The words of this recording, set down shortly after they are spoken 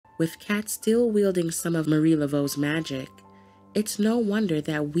With Kat still wielding some of Marie Laveau's magic, it's no wonder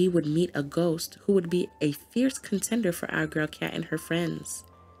that we would meet a ghost who would be a fierce contender for our girl Kat and her friends.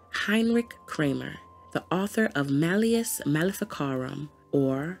 Heinrich Kramer, the author of Malleus Maleficarum,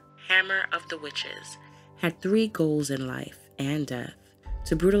 or Hammer of the Witches, had 3 goals in life and death: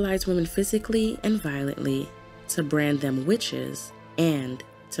 to brutalize women physically and violently, to brand them witches, and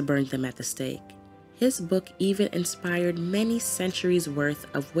to burn them at the stake. His book even inspired many centuries' worth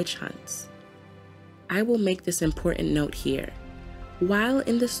of witch hunts. I will make this important note here. While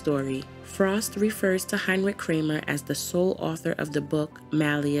in the story, Frost refers to Heinrich Kramer as the sole author of the book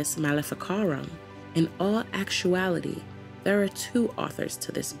Malleus Maleficarum, in all actuality, there are 2 authors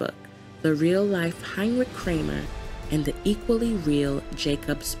to this book: the real-life Heinrich Kramer and the equally real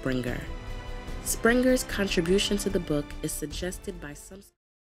Jacob Sprenger. Sprenger's contribution to the book is suggested by some